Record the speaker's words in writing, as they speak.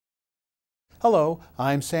Hello,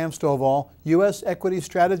 I'm Sam Stovall, U.S. Equity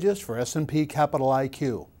Strategist for S&P Capital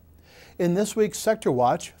IQ. In this week's Sector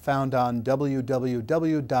Watch, found on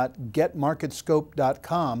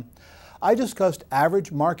www.getmarketscope.com, I discussed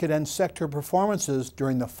average market and sector performances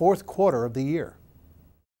during the fourth quarter of the year.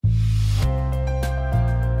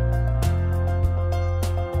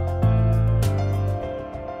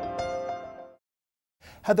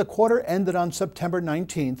 Had the quarter ended on September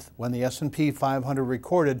 19th, when the S&P 500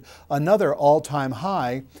 recorded another all-time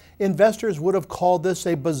high, investors would have called this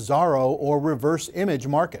a bizarro or reverse image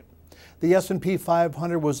market. The S&P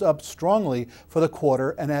 500 was up strongly for the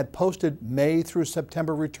quarter and had posted May through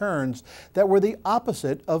September returns that were the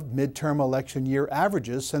opposite of midterm election year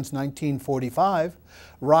averages since 1945,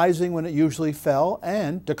 rising when it usually fell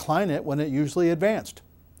and declining when it usually advanced.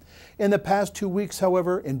 In the past 2 weeks,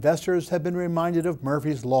 however, investors have been reminded of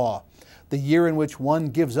Murphy's Law. The year in which one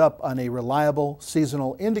gives up on a reliable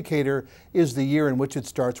seasonal indicator is the year in which it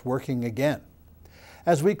starts working again.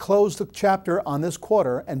 As we close the chapter on this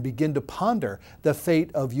quarter and begin to ponder the fate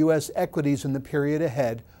of U.S. equities in the period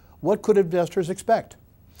ahead, what could investors expect?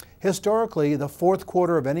 Historically, the fourth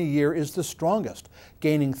quarter of any year is the strongest,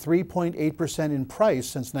 gaining 3.8% in price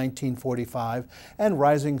since 1945 and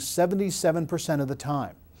rising 77% of the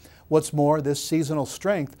time. What's more, this seasonal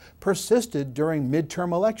strength persisted during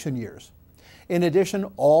midterm election years. In addition,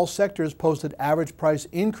 all sectors posted average price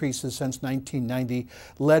increases since 1990,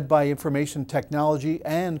 led by information technology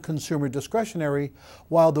and consumer discretionary,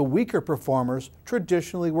 while the weaker performers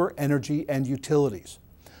traditionally were energy and utilities.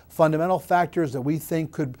 Fundamental factors that we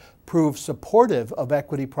think could prove supportive of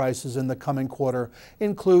equity prices in the coming quarter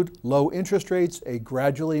include low interest rates, a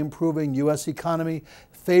gradually improving U.S. economy,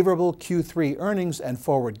 favorable Q3 earnings and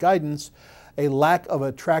forward guidance, a lack of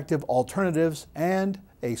attractive alternatives, and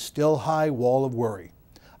a still high wall of worry.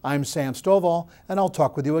 I'm Sam Stovall, and I'll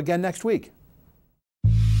talk with you again next week.